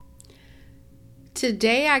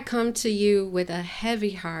Today I come to you with a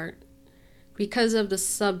heavy heart because of the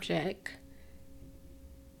subject.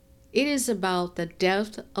 It is about the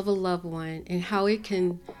death of a loved one and how it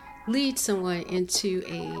can lead someone into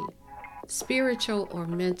a spiritual or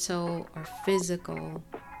mental or physical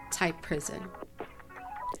type prison.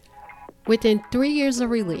 Within 3 years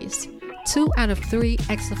of release, 2 out of 3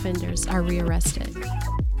 ex-offenders are rearrested.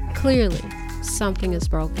 Clearly, something is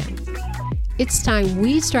broken. It's time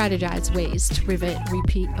we strategize ways to prevent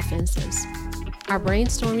repeat offenses. Our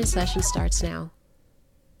brainstorming session starts now.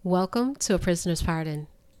 Welcome to A Prisoner's Pardon.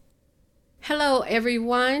 Hello,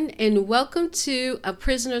 everyone, and welcome to A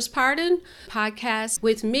Prisoner's Pardon podcast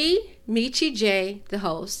with me, Michi J, the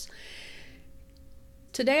host.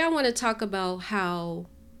 Today, I want to talk about how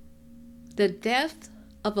the death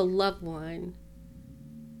of a loved one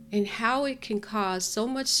and how it can cause so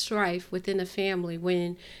much strife within a family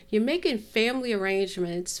when you're making family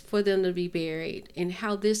arrangements for them to be buried, and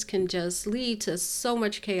how this can just lead to so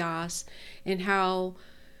much chaos, and how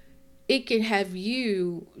it can have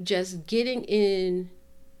you just getting in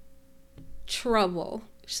trouble,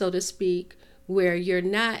 so to speak, where you're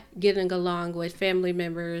not getting along with family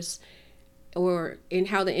members, or in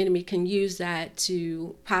how the enemy can use that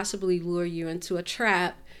to possibly lure you into a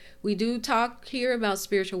trap. We do talk here about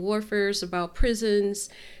spiritual warfare, about prisons,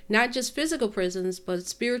 not just physical prisons, but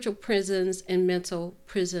spiritual prisons and mental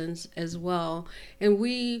prisons as well. And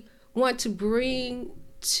we want to bring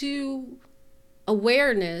to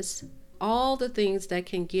awareness all the things that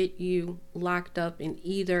can get you locked up in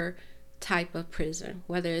either type of prison,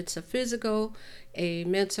 whether it's a physical, a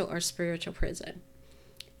mental, or spiritual prison.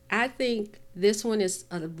 I think this one is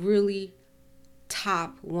a really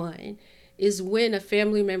top one, is when a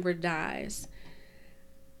family member dies.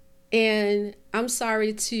 And I'm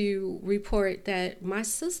sorry to report that my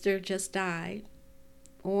sister just died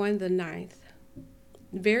on the 9th,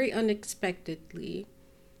 very unexpectedly.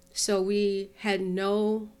 So we had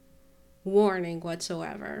no warning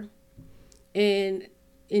whatsoever. And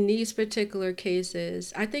in these particular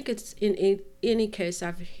cases, I think it's in any case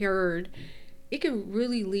I've heard, it can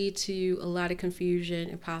really lead to a lot of confusion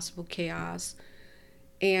and possible chaos.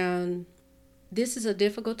 And this is a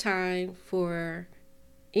difficult time for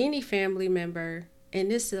any family member, and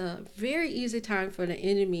it's a very easy time for the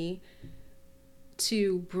enemy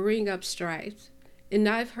to bring up strife. And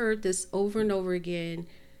I've heard this over and over again,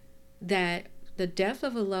 that the death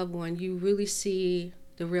of a loved one, you really see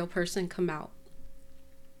the real person come out.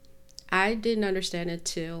 I didn't understand it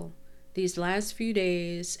till these last few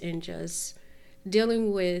days, and just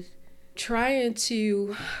dealing with trying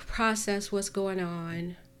to process what's going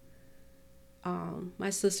on. My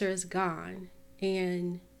sister is gone,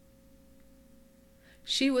 and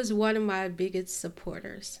she was one of my biggest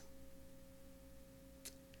supporters.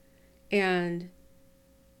 And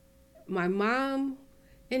my mom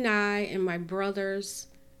and I and my brothers,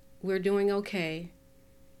 we're doing okay.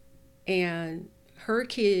 And her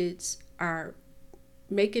kids are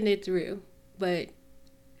making it through. But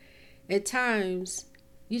at times,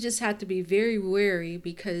 you just have to be very wary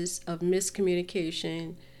because of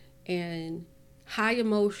miscommunication and high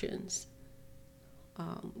emotions.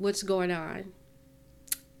 What's going on?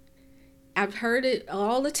 I've heard it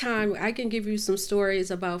all the time. I can give you some stories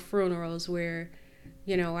about funerals where,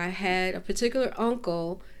 I had a particular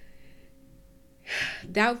uncle.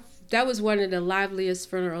 That was one of the liveliest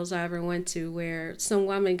funerals I ever went to, where some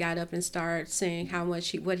woman got up and started saying how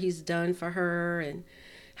much what he's done for her and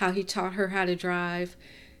how he taught her how to drive.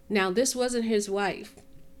 Now, this wasn't his wife.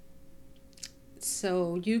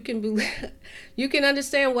 So you can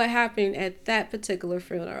understand what happened at that particular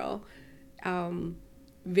funeral.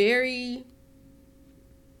 Very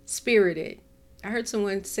spirited. I heard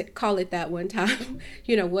someone call it that one time.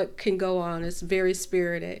 What can go on. It's very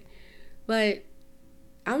spirited. But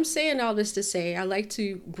I'm saying all this to say, I like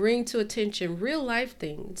to bring to attention real life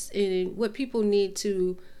things and what people need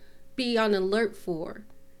to be on alert for.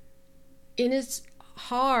 And it's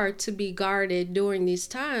hard to be guarded during these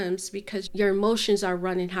times because your emotions are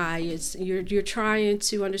running high. You're trying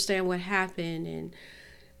to understand what happened,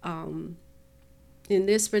 and in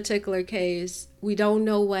this particular case, we don't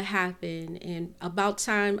know what happened. And about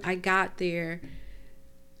time I got there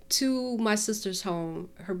to my sister's home,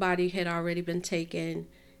 her body had already been taken,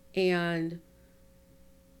 and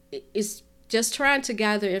it's just trying to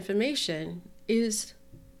gather information is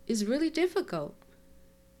really difficult.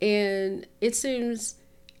 And it seems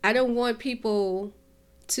I don't want people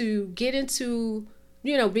to get into,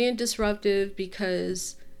 being disruptive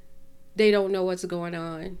because they don't know what's going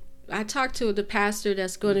on. I talked to the pastor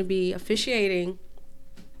that's going to be officiating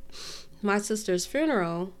my sister's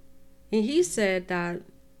funeral, And he said that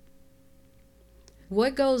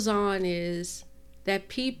what goes on is that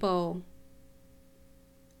people,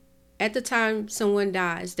 at the time someone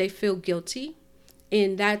dies, they feel guilty.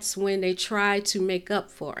 And that's when they try to make up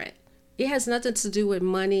for it. It has nothing to do with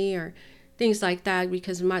money or things like that,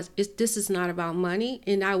 because this is not about money.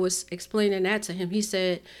 And I was explaining that to him. He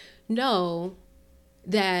said, no,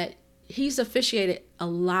 that he's officiated a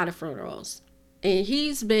lot of funerals. And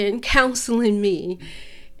he's been counseling me.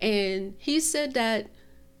 And he said that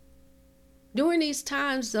during these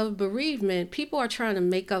times of bereavement, people are trying to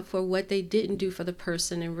make up for what they didn't do for the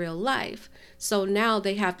person in real life. So now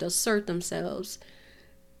they have to assert themselves.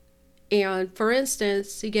 And for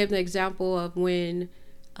instance, he gave an example of when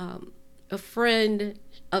a friend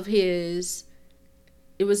of his,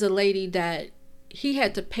 it was a lady that he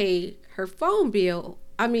had to pay her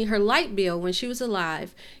her light bill when she was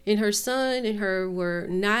alive. And her son and her were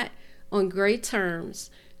not on great terms.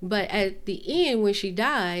 But at the end, when she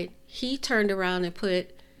died, he turned around and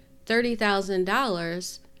put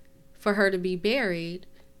 $30,000 for her to be buried.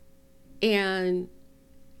 And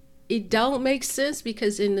it don't make sense,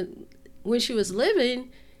 because when she was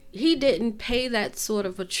living, he didn't pay that sort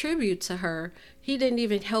of a tribute to her. He didn't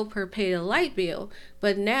even help her pay the light bill.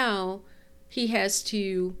 But now he has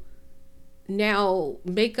to now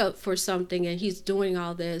make up for something, and he's doing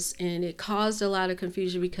all this, and it caused a lot of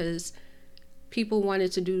confusion because people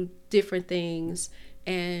wanted to do different things.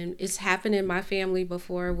 And it's happened in my family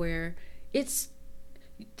before, where it's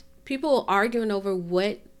people arguing over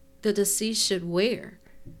what the deceased should wear.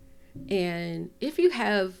 And if you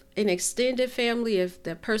have an extended family, if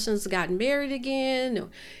the person's gotten married again,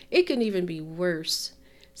 it can even be worse.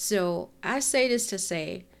 So I say this to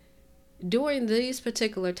say, during these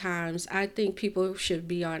particular times, I think people should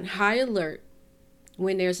be on high alert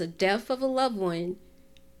when there's a death of a loved one,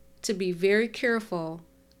 to be very careful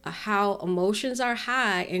of how emotions are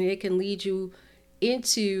high, and it can lead you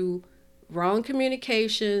into wrong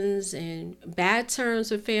communications and bad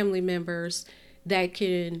terms with family members that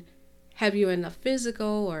can have you in a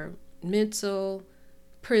physical or mental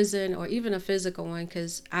prison, or even a physical one,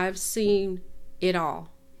 because I've seen it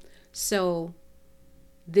all. So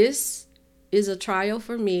this is a trial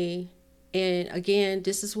for me. And again,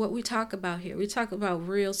 this is what we talk about here. We talk about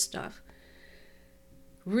real stuff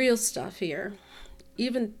here,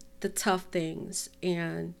 even the tough things.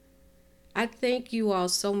 And I thank you all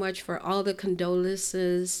so much for all the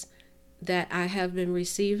condolences that I have been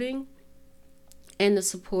receiving, and the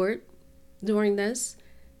support during this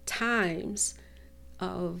times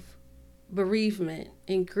of bereavement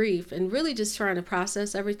and grief, and really just trying to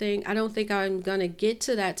process everything. I don't think I'm going to get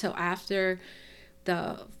to that till after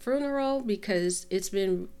the funeral, because it's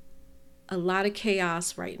been a lot of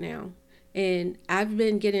chaos right now. And I've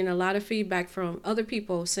been getting a lot of feedback from other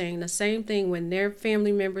people saying the same thing. When their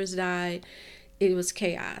family members died, it was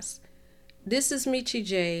chaos. This is Michi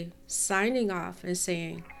J signing off and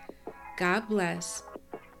saying, God bless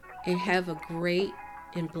and have a great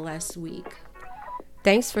and blessed week.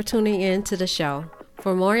 Thanks for tuning in to the show.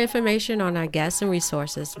 For more information on our guests and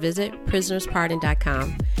resources, visit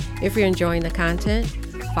prisonerspardon.com. If you're enjoying the content,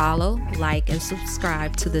 follow, like, and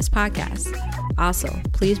subscribe to this podcast. Also,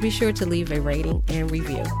 please be sure to leave a rating and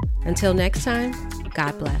review. Until next time,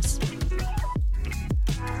 God bless.